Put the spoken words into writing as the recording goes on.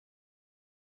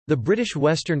The British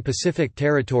Western Pacific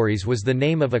Territories was the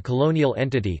name of a colonial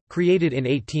entity, created in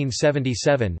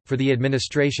 1877, for the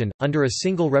administration, under a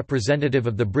single representative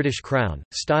of the British Crown,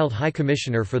 styled High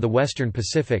Commissioner for the Western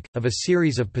Pacific, of a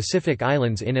series of Pacific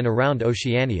islands in and around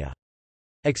Oceania.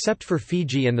 Except for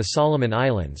Fiji and the Solomon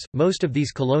Islands, most of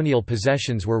these colonial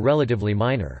possessions were relatively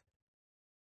minor.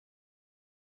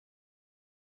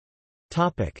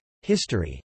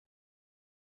 History.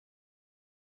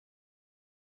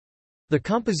 The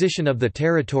composition of the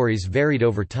territories varied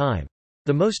over time.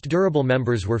 The most durable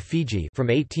members were Fiji from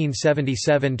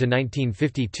 1877 to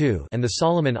 1952 and the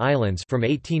Solomon Islands from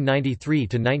 1893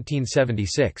 to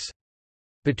 1976.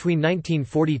 Between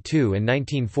 1942 and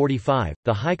 1945,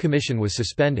 the High Commission was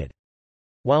suspended.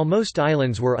 While most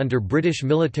islands were under British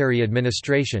military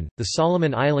administration, the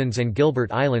Solomon Islands and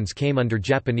Gilbert Islands came under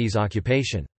Japanese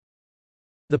occupation.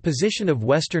 The position of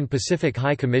Western Pacific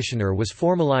High Commissioner was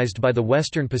formalized by the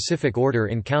Western Pacific Order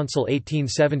in Council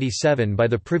 1877 by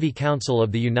the Privy Council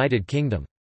of the United Kingdom.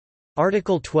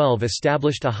 Article 12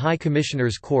 established a High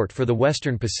Commissioner's Court for the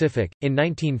Western Pacific. In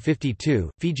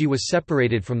 1952, Fiji was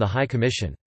separated from the High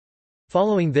Commission.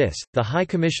 Following this, the High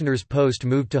Commissioner's post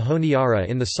moved to Honiara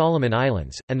in the Solomon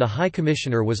Islands, and the High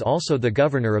Commissioner was also the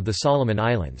governor of the Solomon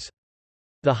Islands.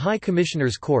 The High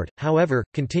Commissioner's Court, however,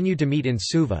 continued to meet in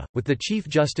Suva, with the Chief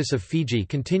Justice of Fiji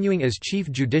continuing as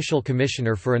Chief Judicial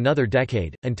Commissioner for another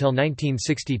decade, until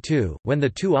 1962, when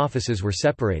the two offices were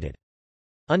separated.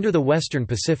 Under the Western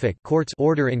Pacific Court's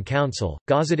Order in Council,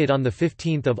 gazetted on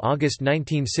 15 August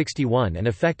 1961 and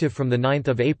effective from 9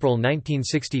 April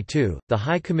 1962, the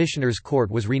High Commissioner's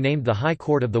Court was renamed the High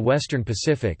Court of the Western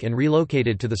Pacific and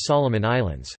relocated to the Solomon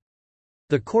Islands.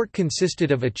 The court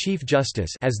consisted of a Chief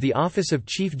Justice, as the office of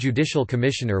Chief Judicial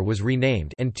Commissioner was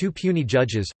renamed, and two puisne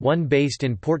judges, one based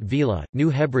in Port Vila, New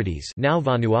Hebrides, now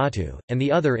Vanuatu, and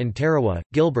the other in Tarawa,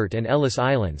 Gilbert and Ellice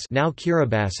Islands, now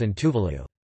Kiribati and Tuvalu.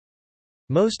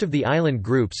 Most of the island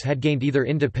groups had gained either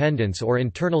independence or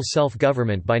internal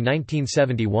self-government by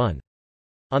 1971.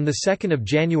 On 2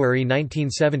 January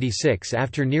 1976,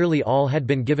 after nearly all had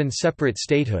been given separate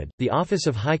statehood, the Office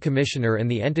of High Commissioner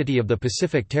and the entity of the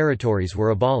Pacific Territories were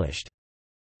abolished.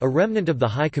 A remnant of the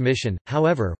High Commission,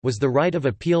 however, was the right of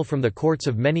appeal from the courts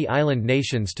of many island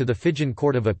nations to the Fijian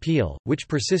Court of Appeal, which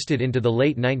persisted into the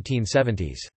late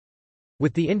 1970s.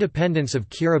 With the independence of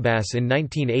Kiribati in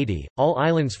 1980, all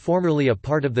islands formerly a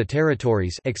part of the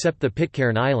territories except the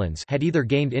Pitcairn Islands had either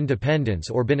gained independence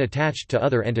or been attached to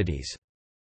other entities.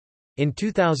 In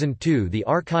 2002, the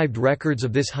archived records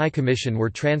of this High Commission were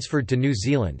transferred to New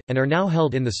Zealand, and are now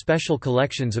held in the special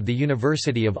collections of the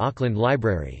University of Auckland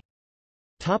Library.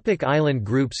 Topic island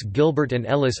groups. Gilbert and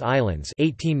Ellice Islands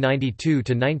 1892 to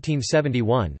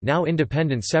 1971, now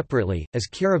independent separately as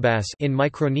Kiribati in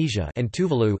Micronesia and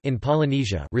Tuvalu in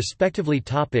Polynesia respectively.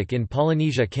 Topic in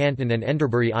Polynesia. Canton and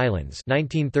Enderbury Islands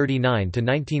 1939 to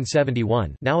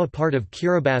 1971, now a part of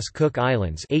Kiribati. Cook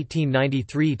Islands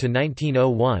 1893 to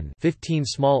 1901, 15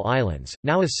 small islands,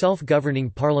 now a self-governing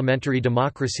parliamentary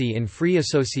democracy in free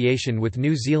association with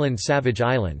New Zealand. Savage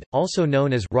Island, also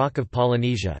known as Rock of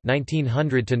Polynesia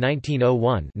 1900 to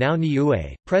 1901, now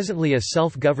Niue, presently a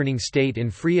self-governing state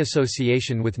in free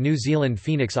association with New Zealand.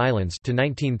 Phoenix Islands to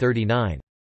 1939.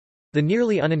 The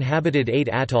nearly uninhabited 8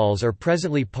 atolls are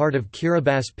presently part of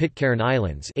Kiribati. Pitcairn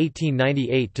Islands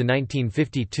 1898 to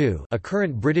 1952, a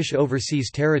current British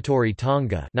Overseas Territory.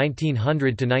 Tonga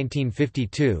 1900 to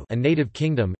 1952, a native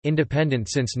kingdom, independent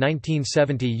since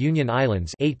 1970. Union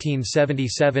Islands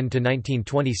 1877 to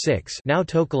 1926, now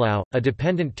Tokelau, a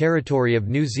dependent territory of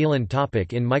New Zealand.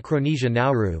 Topic in Micronesia.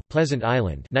 Nauru, Pleasant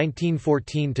Island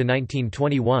 1914 to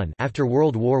 1921. After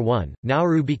World War I,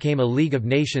 Nauru became a League of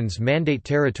Nations mandate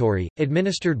territory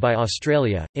administered by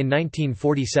Australia. In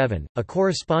 1947, a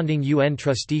corresponding UN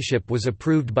trusteeship was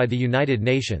approved by the United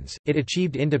Nations. It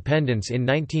achieved independence in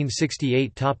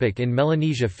 1968. Topic in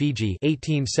Melanesia. Fiji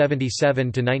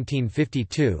 1877 to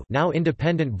 1952, now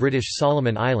independent. British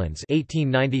Solomon Islands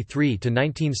 1893 to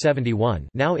 1971,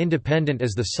 now independent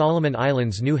as the Solomon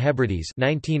Islands. New Hebrides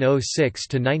 1906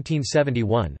 to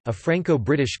 1971, a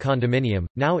Franco-British condominium,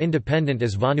 now independent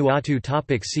as Vanuatu.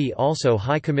 Topic see also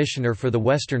High Commissioner for the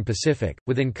Western Pacific,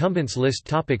 with incumbents list.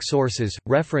 Topic sources,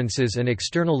 references and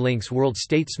external links. World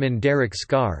Statesman. Derek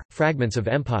Scarr, Fragments of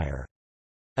Empire.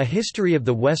 A History of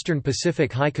the Western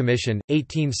Pacific High Commission,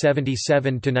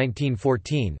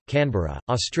 1877–1914, Canberra,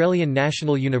 Australian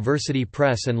National University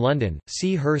Press and London,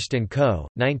 C. Hurst & Co.,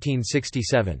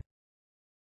 1967.